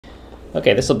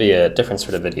Okay, this will be a different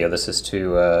sort of video. This is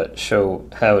to show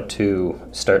how to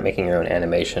start making your own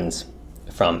animations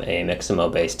from a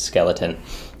Mixamo-based skeleton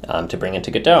to bring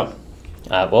into Godot.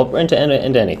 Well, into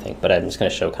anything, but I'm just going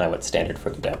to show kind of what's standard for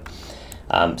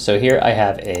Godot. So here I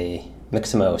have a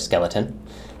Mixamo skeleton.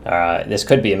 This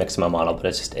could be a Mixamo model, but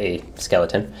it's just a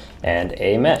skeleton and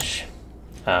a mesh.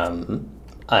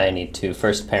 I need to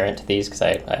first parent these because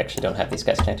I actually don't have these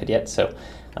guys connected yet. So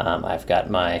I've got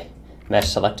my mesh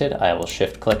selected. I will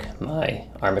shift click my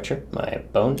armature, my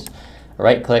bones,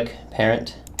 right click,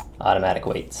 parent, automatic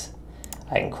weights.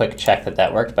 I can quick check that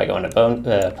that worked by going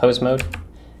to pose mode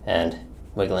and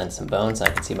wiggle in some bones. I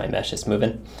can see my mesh is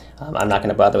moving. I'm not going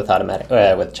to bother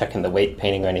with with checking the weight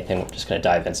painting or anything. We're just going to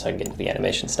dive in so I can get into the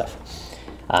animation stuff.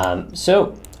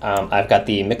 I've got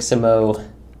the Mixamo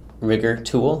rigger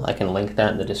tool. I can link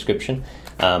that in the description.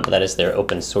 That is their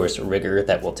open source rigger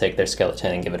that will take their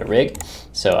skeleton and give it a rig.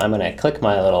 So I'm going to click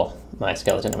my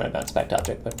skeleton. I'm going to bounce back to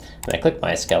object, but I'm going to click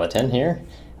my skeleton here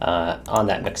on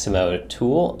that Mixamo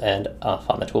tool and off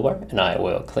on the toolbar, and I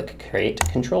will click create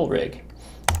control rig.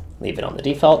 Leave it on the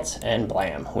defaults, and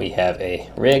blam, we have a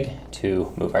rig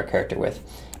to move our character with.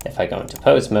 If I go into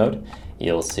pose mode,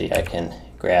 you'll see I can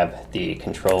grab the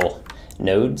control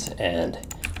nodes and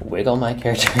wiggle my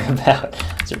character about.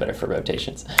 These are better for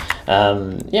rotations.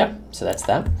 Yeah, so that's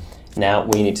that. Now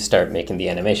we need to start making the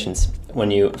animations. When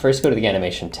you first go to the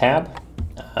animation tab,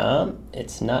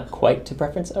 it's not quite to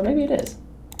preference, or maybe it is.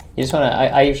 You just want to,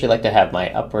 I usually like to have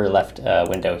my upper left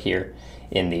window here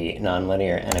in the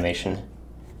nonlinear animation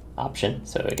option.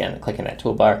 So again, clicking that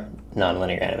toolbar,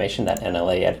 nonlinear animation, that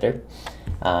NLA Editor.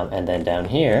 And then down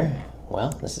here, well,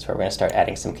 this is where we're going to start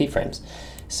adding some keyframes.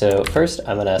 So first,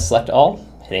 I'm going to select all,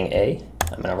 hitting A.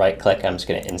 I'm going to right click, I'm just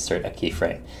going to insert a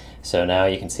keyframe. So now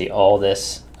you can see all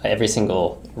this, every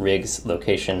single rig's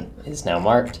location is now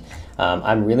marked.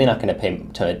 I'm really not going to pay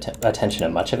attention to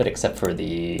much of it except for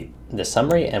the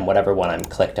summary and whatever one I'm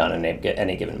clicked on in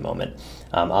any given moment.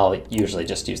 I'll usually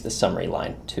just use the summary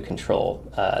line to control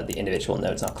the individual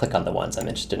nodes. I'll click on the ones I'm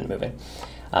interested in moving.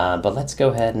 But let's go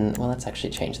ahead and, well, let's actually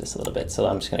change this a little bit. So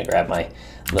I'm just going to grab my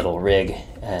little rig,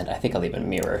 and I think I'll even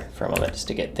mirror for a moment just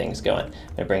to get things going. I'm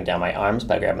going to bring down my arms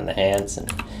by grabbing the hands,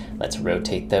 and let's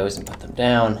rotate those and put them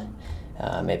down.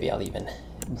 Maybe I'll even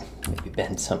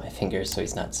bend some of my fingers so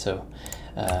he's not so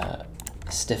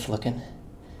stiff looking.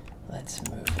 Let's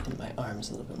move in my arms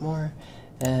a little bit more,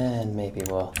 and maybe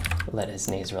we'll let his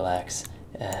knees relax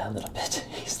a little bit.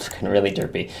 He's looking really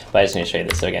derpy, but I just need to show you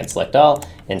this. So again, select all,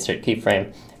 insert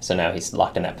keyframe. So now he's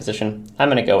locked in that position. I'm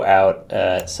going to go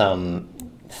out some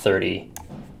 30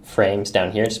 frames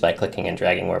down here just by clicking and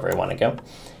dragging wherever I want to go.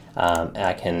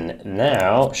 I can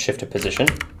now shift a position.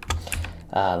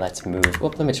 Let's move,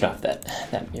 whoop, let me turn off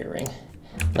that mirroring.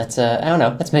 Let's, I don't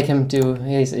know, let's make him do,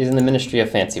 he's in the Ministry of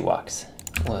Fancy Walks.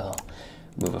 We'll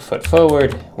move a foot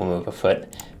forward, we'll move a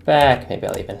foot back, maybe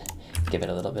I'll even give it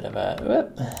a little bit of a,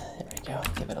 whoop, there we go,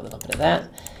 give it a little bit of that.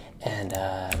 And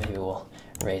maybe we'll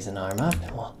raise an arm up,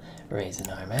 and we'll raise an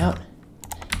arm out.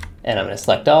 And I'm going to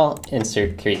select all,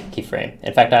 insert keyframe.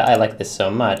 In fact, I like this so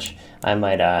much, I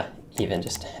might even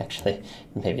just actually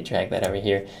maybe drag that over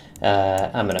here.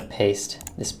 I'm going to paste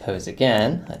this pose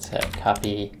again. Let's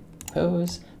copy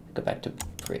pose, go back to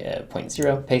point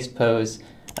 0, paste pose.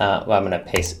 Well, I'm going to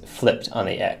paste flipped on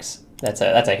the X. That's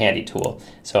a handy tool.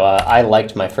 So I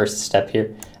liked my first step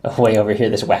here, way over here,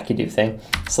 this wacky-do thing.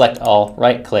 Select all,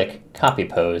 right click, copy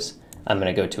pose. I'm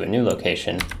going to go to a new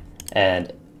location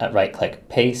and right click,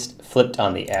 paste flipped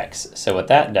on the X. So what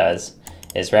that does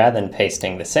is rather than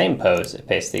pasting the same pose, it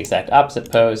pastes the exact opposite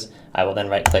pose. I will then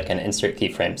right click and insert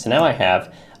keyframe. So now I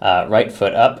have right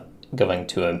foot up, going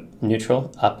to a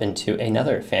neutral, up into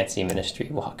another fancy ministry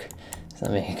walk. So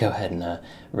let me go ahead and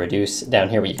reduce down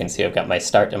here where you can see I've got my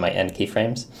start and my end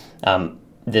keyframes.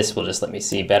 This will just let me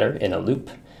see better in a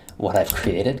loop what I've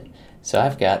created. So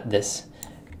I've got this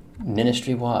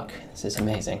ministry walk. This is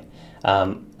amazing.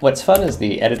 What's fun is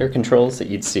the editor controls that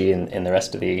you'd see in the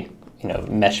rest of the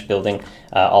mesh building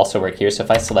also work here. So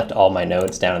if I select all my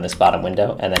nodes down in this bottom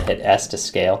window and then hit S to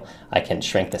scale, I can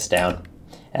shrink this down,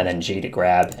 and then G to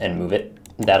grab and move it.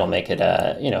 That'll make it,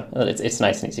 it's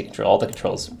nice and easy to control. All the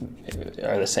controls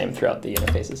are the same throughout the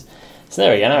interfaces. So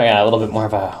there we go. Now we got a little bit more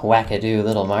of a wackadoo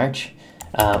little march,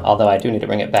 although I do need to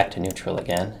bring it back to neutral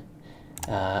again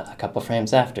a couple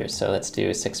frames after. So let's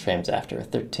do 6 frames after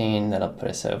 13. That'll put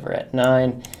us over at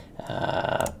 9.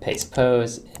 Paste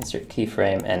pose, insert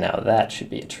keyframe, and now that should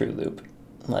be a true loop.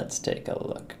 Let's take a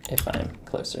look if I'm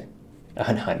closer.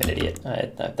 Oh no, I'm an idiot.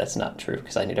 That's not true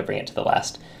because I need to bring it to the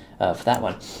last of that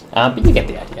one. But you get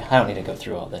the idea. I don't need to go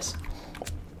through all this.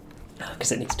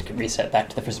 because it needs to reset back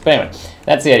to the first. But anyway,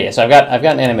 that's the idea. So I've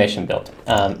got an animation built.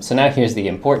 So now here's the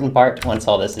important part. Once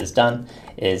all this is done,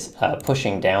 is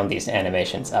pushing down these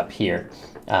animations up here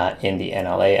in the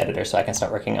NLA editor, so I can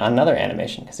start working on another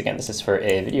animation. Because again, this is for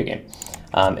a video game.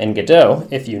 In Godot,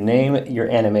 if you name your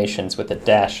animations with a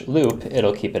dash loop,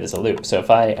 it'll keep it as a loop. So if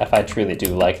I truly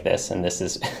do like this, and this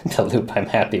is the loop I'm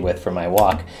happy with for my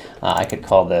walk, I could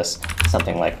call this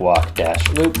something like walk dash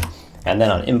loop. And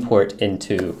then on import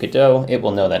into Godot, it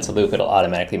will know that's a loop. It'll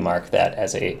automatically mark that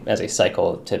as a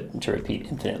cycle to repeat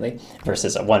infinitely,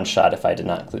 versus a one shot if I did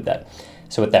not include that.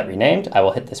 So with that renamed, I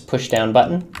will hit this push down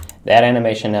button. That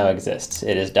animation now exists.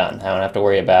 It is done. I don't have to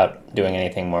worry about doing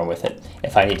anything more with it.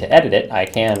 If I need to edit it, I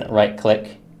can right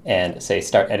click and say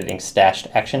start editing stashed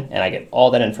action, and I get all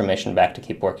that information back to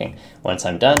keep working. Once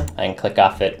I'm done, I can click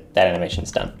off it, that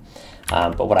animation's done.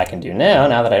 But what I can do now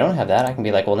that I don't have that, I can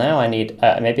be like, well, now I need,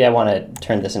 maybe I want to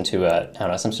turn this into a, I don't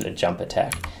know, some sort of jump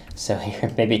attack. So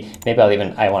here, maybe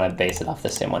I want to base it off the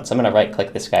same one. So I'm going to right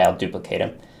click this guy, I'll duplicate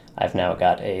him. I've now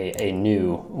got a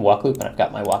new walk loop, and I've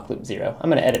got my walk loop 0. I'm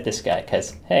going to edit this guy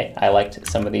because, hey, I liked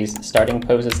some of these starting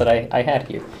poses that I had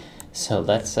here. So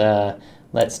let's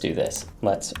do this.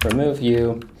 Let's remove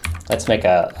you. Let's make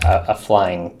a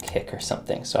flying kick or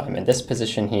something. So I'm in this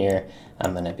position here.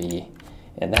 I'm going to be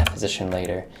in that position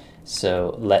later.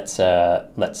 So let's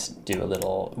do a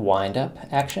little wind up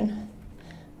action.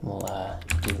 We'll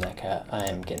do like a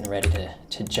I'm getting ready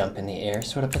to jump in the air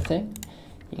sort of a thing.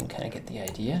 You can kind of get the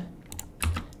idea.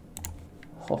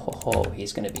 Ho ho ho,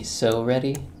 he's going to be so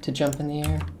ready to jump in the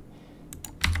air.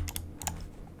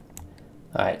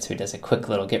 Alright, so he does a quick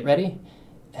little get ready,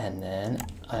 and then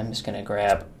I'm just going to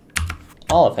grab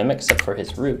all of him except for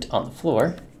his root on the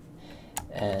floor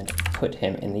and put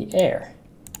him in the air.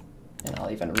 And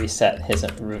I'll even reset his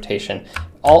rotation.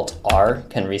 Alt-R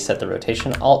can reset the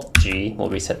rotation. Alt-G will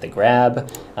reset the grab.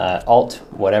 Alt,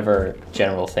 whatever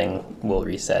general thing, will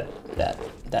reset that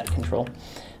control.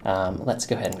 Let's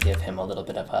go ahead and give him a little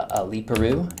bit of a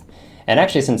leaperoo. And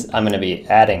actually, since I'm going to be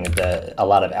adding a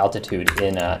lot of altitude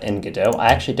in Godot, I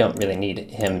actually don't really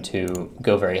need him to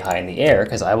go very high in the air,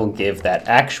 because I will give that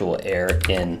actual air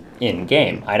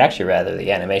in-game. I'd actually rather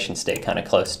the animation stay kind of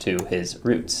close to his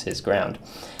roots, his ground.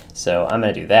 So I'm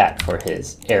going to do that for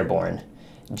his airborne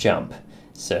jump.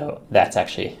 So that's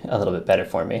actually a little bit better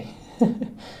for me.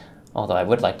 Although I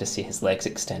would like to see his legs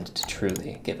extend to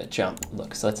truly give a jump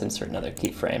look. So let's insert another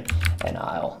keyframe, and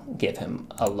I'll give him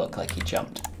a look like he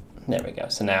jumped. There we go.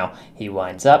 So now he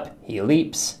winds up, he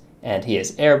leaps, and he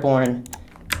is airborne.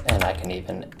 And I can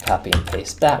even copy and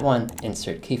paste that one,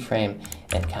 insert keyframe,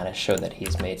 and kind of show that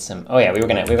he's made some. Oh yeah, we were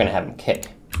gonna have him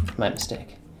kick. My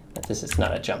mistake. But this is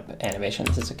not a jump animation.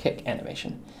 This is a kick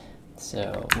animation.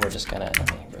 So we're just gonna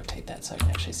let me rotate that so I can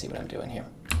actually see what I'm doing here.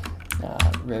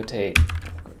 Rotate.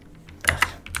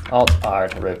 Alt-R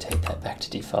to rotate that back to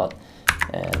default,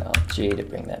 and Alt-G to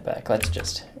bring that back. Let's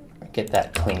just get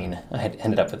that clean. I had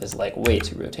ended up with his leg way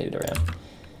too rotated around.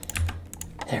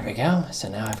 There we go. So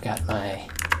now I've got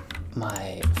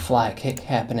my fly kick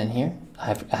happening here.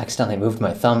 I've accidentally moved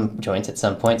my thumb joints at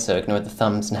some point, so ignore the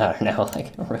thumbs now are now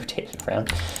like rotated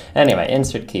around. Anyway,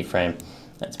 insert keyframe.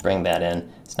 Let's bring that in.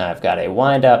 So now I've got a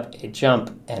wind up, a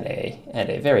jump, and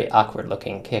a very awkward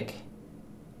looking kick.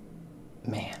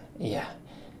 Man, yeah.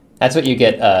 That's what you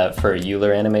get for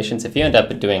Euler animations. If you end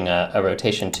up doing a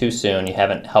rotation too soon, you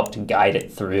haven't helped guide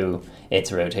it through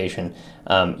its rotation,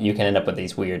 you can end up with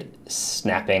these weird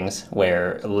snappings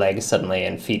where legs suddenly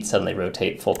and feet suddenly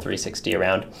rotate full 360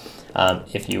 around.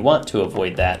 If you want to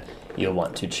avoid that, you'll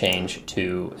want to change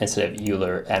to, instead of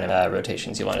Euler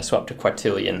rotations, you want to swap to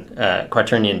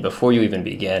quaternion before you even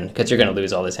begin, because you're going to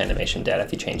lose all this animation data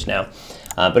if you change now.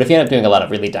 But if you end up doing a lot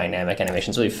of really dynamic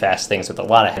animations, really fast things with a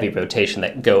lot of heavy rotation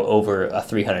that go over a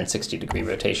 360-degree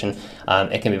rotation,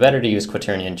 it can be better to use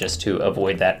quaternion just to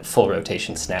avoid that full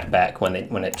rotation snapback when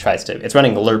it tries to. It's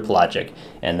running lerp logic,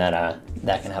 and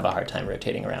that can have a hard time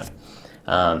rotating around.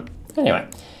 Anyway,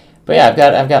 but yeah,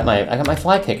 I've got my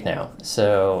fly kick now,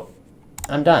 so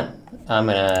I'm done. I'm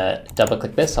gonna double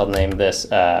click this. I'll name this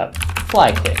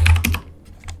fly kick.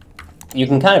 You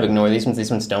can kind of ignore these ones.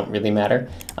 These ones don't really matter,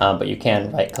 but you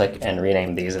can right click and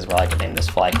rename these as well. I could name this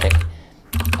fly kick.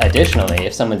 Additionally,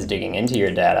 if someone's digging into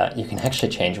your data, you can actually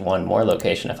change one more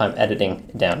location. If I'm editing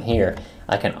down here,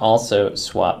 I can also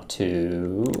swap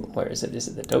to, where is it? Is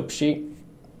it the dope sheet?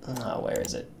 Oh, where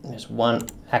is it? There's one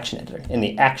action editor. In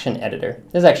the action editor,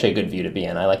 this is actually a good view to be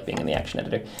in. I like being in the action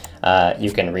editor.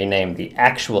 You can rename the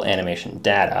actual animation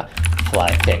data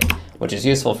fly kick, which is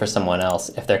useful for someone else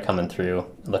if they're coming through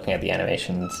looking at the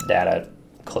animations data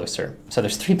closer. So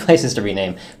there's 3 places to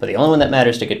rename, but the only one that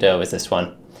matters to Godot is this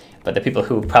one. but the people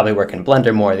who probably work in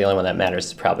Blender more, the only one that matters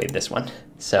is probably this one.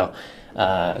 So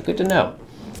good to know.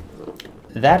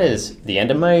 That is the end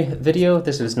of my video.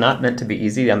 This was not meant to be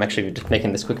easy. I'm actually just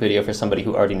making this quick video for somebody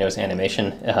who already knows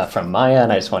animation from Maya,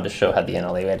 and I just wanted to show how the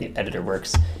NLA Editor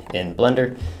works in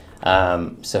Blender.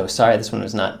 So sorry this one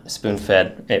was not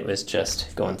spoon-fed. It was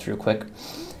just going through quick.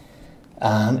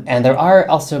 And there are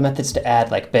also methods to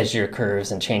add like Bezier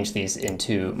curves and change these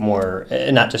into more,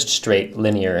 not just straight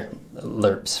linear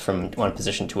lerps from one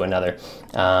position to another.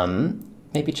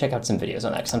 Maybe check out some videos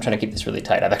on that, because I'm trying to keep this really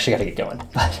tight. I've actually got to get going,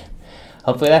 but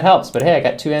hopefully that helps. But hey, I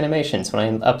got 2 animations.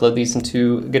 When I upload these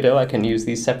into Godot, I can use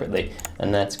these separately,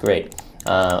 and that's great.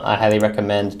 I highly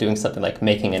recommend doing something like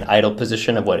making an idle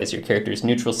position of what is your character's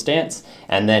neutral stance,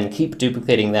 and then keep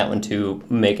duplicating that one to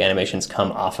make animations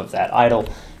come off of that idle.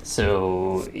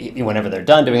 So whenever they're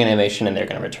done doing an animation and they're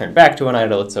going to return back to an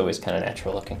idle, it's always kind of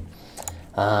natural looking.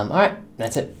 All right,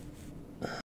 that's it.